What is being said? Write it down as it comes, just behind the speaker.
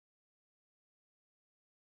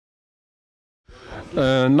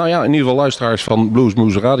Nou ja, in ieder geval luisteraars van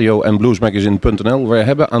Bluesmoose Radio en bluesmagazine.nl. We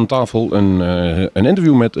hebben aan tafel een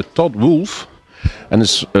interview met Todd Wolfe. And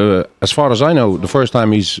as far as I know, the first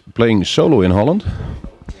time he's playing solo in Holland.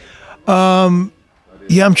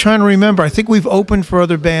 Yeah, I'm trying to remember. I think we've opened for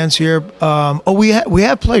other bands here. We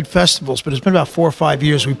have played festivals, but it's been about 4 or 5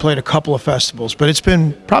 years. We played a couple of festivals, but it's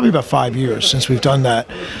been probably about 5 years since we've done that.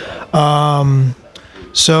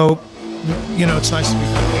 So, you know, it's nice to be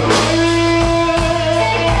back.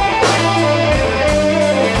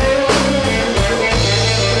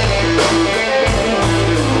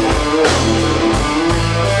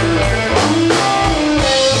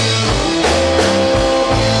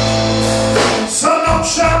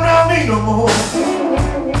 No more.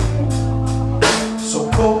 So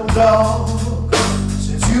cold and dark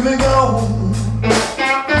since you've been gone.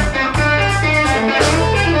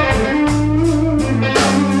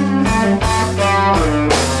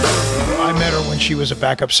 I met her when she was a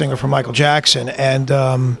backup singer for Michael Jackson, and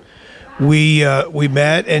we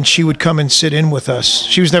met, and she would come and sit in with us.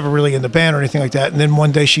 She was never really in the band or anything like that. And then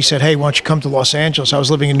one day she said, "Hey, why don't you come to Los Angeles?" I was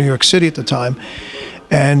living in New York City at the time.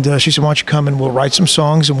 And she said, "Why don't you come and we'll write some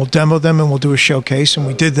songs and we'll demo them and we'll do a showcase." And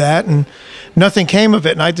we did that, and nothing came of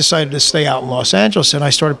it. And I decided to stay out in Los Angeles, and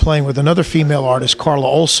I started playing with another female artist, Carla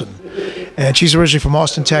Olson. And she's originally from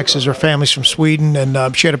Austin, Texas. Her family's from Sweden,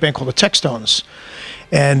 and she had a band called the Textones.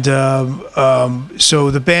 And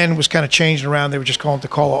so the band was kind of changing around. They were just calling it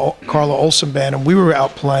the Carla Olson Band, and we were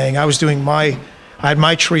out playing. I had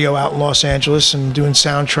my trio out in Los Angeles and doing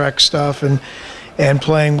soundtrack stuff and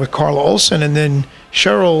playing with Carla Olson, and then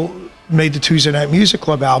Cheryl made the Tuesday Night Music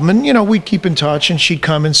Club album, and you know, we'd keep in touch, and she'd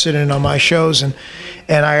come and sit in on my shows, and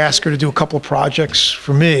I asked her to do a couple of projects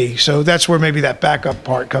for me. So that's where maybe that backup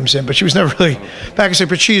part comes in. But she was never really back.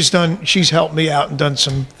 But she's helped me out and done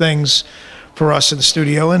some things for us in the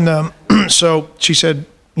studio. And so she said,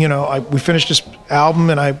 you know, we finished this album,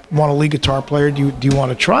 and I want a lead guitar player. Do you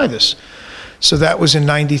want to try this? So that was in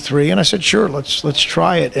 '93, and I said, sure, let's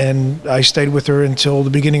try it. And I stayed with her until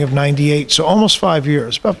the beginning of '98, so almost 5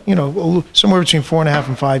 years, about, you know, somewhere between 4.5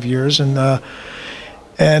 and 5 years.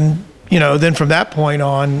 And you know, then from that point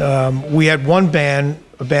on, we had a band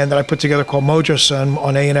that I put together called Mojo Sun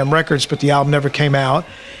on A&M Records, but the album never came out.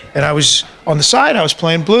 And I was on the side, I was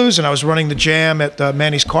playing blues, and I was running the jam at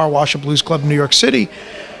Manny's Car Wash, a blues club in New York City.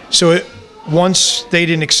 So once they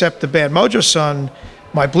didn't accept the band Mojo Sun,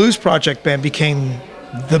 my blues project band became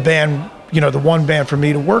the band, you know, the one band for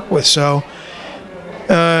me to work with. So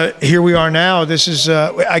here we are now. This is,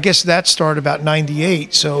 I guess that started about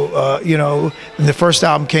 '98. So, you know, and the first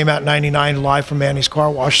album came out in '99, live from Manny's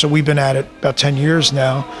Car Wash. So we've been at it about 10 years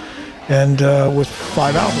now, and with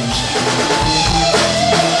 5 albums.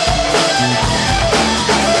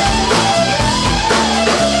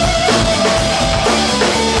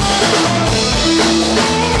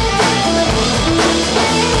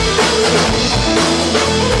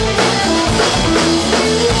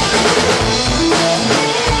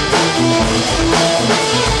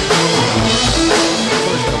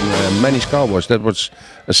 Manny's Car Wash. That was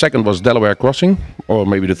the second was Delaware Crossing, or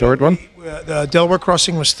maybe the third one. Delaware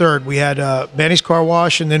Crossing was third. We had Manny's Car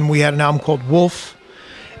Wash, and then we had an album called Wolf,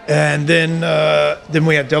 and then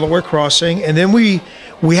we had Delaware Crossing, and then we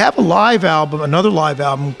have a live album, another live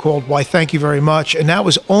album called Why Thank You Very Much, and that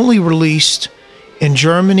was only released in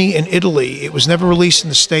Germany and Italy. It was never released in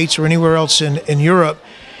the States or anywhere else in Europe,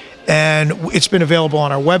 and it's been available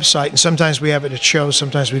on our website. And sometimes we have it at shows,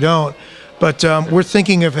 sometimes we don't. But we're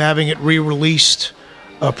thinking of having it re-released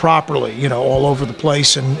properly, you know, all over the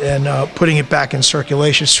place, and putting it back in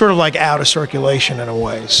circulation. It's sort of like out of circulation in a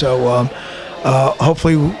way. So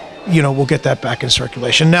hopefully, you know, we'll get that back in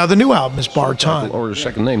circulation. Now the new album is Bar Time. Or the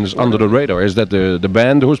second name is Under the Radar. Is that the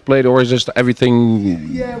band who's played, or is this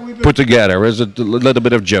everything put together? Is it a little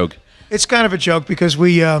bit of a joke? It's kind of a joke because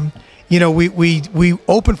we you know, we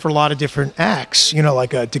opened for a lot of different acts, you know,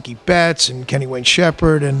 like Dickie Betts and Kenny Wayne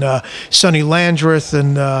Shepherd and Sonny Landreth,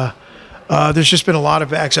 and there's just been a lot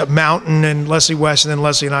of acts. Mountain and Leslie West, and then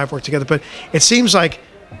Leslie and I have worked together. But it seems like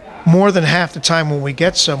more than half the time when we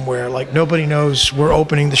get somewhere, like nobody knows we're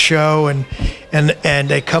opening the show, and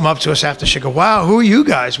they come up to us after the show, go, "Wow, who are you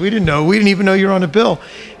guys? We didn't even know you're on the bill."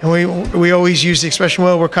 And we always use the expression,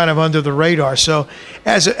 "Well, we're kind of under the radar." So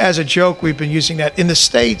as a joke, we've been using that. In the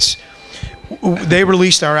States, they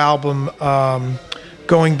released our album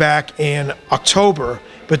going back in October,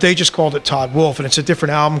 but they just called it Todd Wolfe, and it's a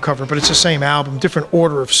different album cover, but it's the same album, different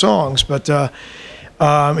order of songs. But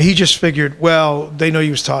He just figured, well, they know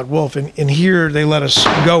you was Todd Wolfe, and here they let us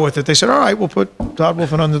go with it. They said, all right, we'll put Todd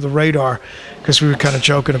Wolfe under the radar, because we were kind of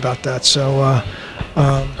joking about that. So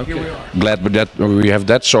here we are. Glad that we have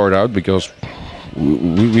that sorted out, because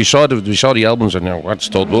we saw the albums, and now what's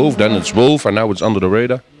Todd Wolfe? Then it's Wolfe, and now it's under the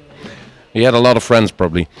radar. He had a lot of friends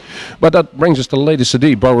probably, but that brings us to the latest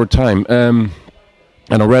CD, Borrowed Time.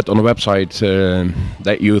 And I read on the website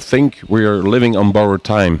that you think we are living on borrowed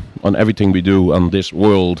time on everything we do on this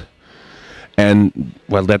world. And,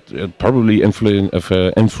 well, that probably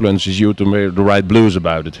influences you to write blues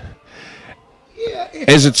about it. Yeah,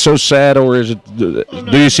 is it so sad, or is it? Do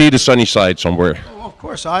you see the sunny side somewhere? Oh, of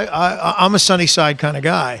course, I'm a sunny side kind of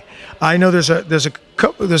guy. I know there's a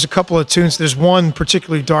couple of tunes. There's one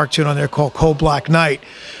particularly dark tune on there called "Cold Black Night,"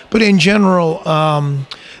 but in general,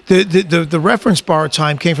 the reference "Borrowed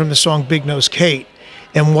Time" came from the song "Big Nose Kate,"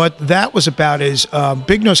 and what that was about is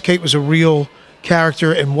Big Nose Kate was a real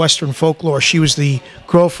character in Western folklore. She was the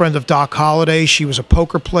girlfriend of Doc Holliday. She was a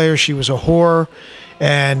poker player. She was a whore,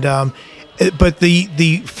 and but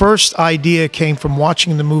the first idea came from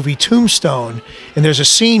watching the movie Tombstone, and there's a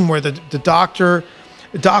scene where the doctor,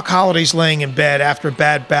 Doc Holliday's laying in bed after a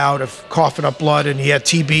bad bout of coughing up blood, and he had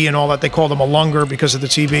TB and all that. They called him a lunger because of the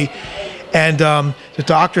TB. And the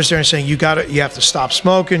doctor's there and saying, you have to stop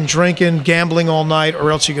smoking, drinking, gambling all night, or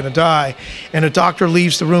else you're going to die. And the doctor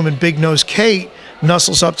leaves the room, and Big Nose Kate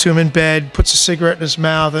nuzzles up to him in bed, puts a cigarette in his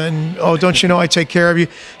mouth, and, oh, don't you know I take care of you?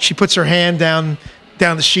 She puts her hand down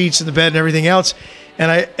the sheets in the bed and everything else.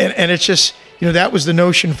 And it's just, that was the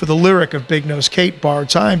notion for the lyric of Big Nose Kate, Borrowed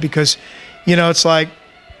Time, because, it's like,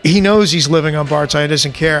 he knows he's living on borrowed time, he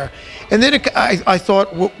doesn't care. And then I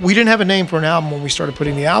thought, we didn't have a name for an album when we started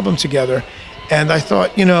putting the album together. And I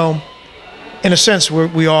thought, in a sense,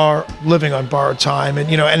 we are living on borrowed time. And,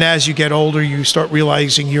 and as you get older, you start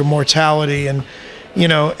realizing your mortality. And,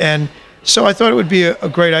 and so I thought it would be a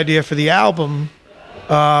great idea for the album,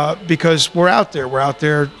 because we're out there,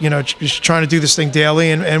 just trying to do this thing daily,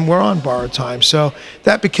 and we're on borrowed time. So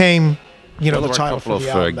that became, the title for the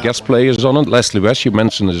album. There were a couple of guest players on it. Leslie West, you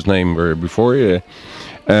mentioned his name before.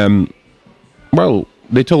 Well,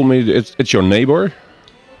 they told me it's your neighbor.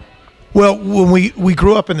 Well, when we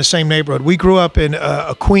grew up in the same neighborhood. We grew up in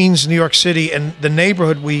Queens, New York City, and the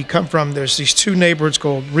neighborhood we come from, there's these two neighborhoods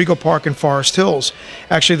called Regal Park and Forest Hills.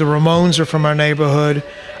 Actually, the Ramones are from our neighborhood.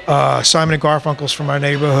 Simon and Garfunkel's from our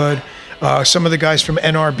neighborhood. Some of the guys from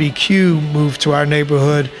NRBQ moved to our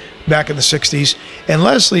neighborhood back in the 60s. And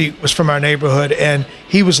Leslie was from our neighborhood, and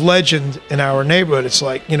he was legend in our neighborhood. It's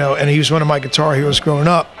like, and he was one of my guitar heroes growing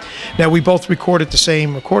up. Now, we both recorded the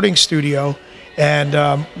same recording studio,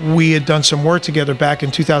 and we had done some work together back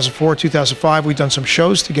in 2004, 2005. We'd done some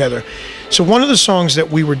shows together. So one of the songs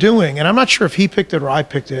that we were doing, and I'm not sure if he picked it or I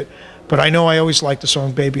picked it, but I know I always liked the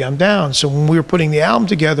song Baby I'm Down. So when we were putting the album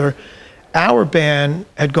together, our band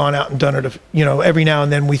had gone out and done it, every now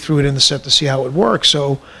and then we threw it in the set to see how it worked.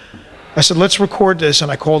 So I said, let's record this. And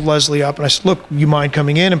I called Leslie up and I said, look, you mind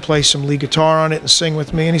coming in and play some lead guitar on it and sing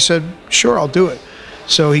with me? And he said, sure, I'll do it.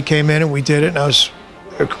 So he came in and we did it. And I was,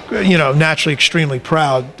 naturally extremely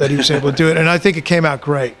proud that he was able to do it. And I think it came out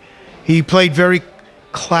great. He played very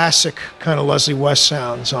classic kind of Leslie West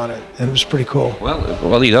sounds on it, and it was pretty cool.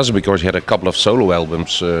 Well, he does it because he had a couple of solo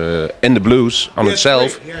albums in the blues on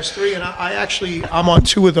itself. He has three, and I'm on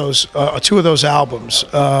two of those albums.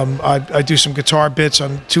 I do some guitar bits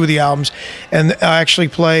on two of the albums, and I actually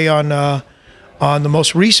play on the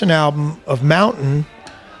most recent album of Mountain.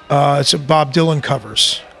 It's a Bob Dylan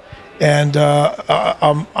covers, and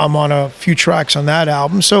I'm on a few tracks on that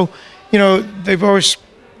album. So, they've always.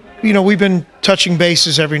 We've been touching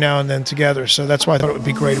bases every now and then together, so that's why I thought it would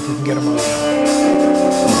be great if we can get them on.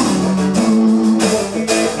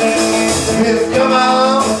 Come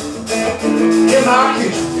on, get my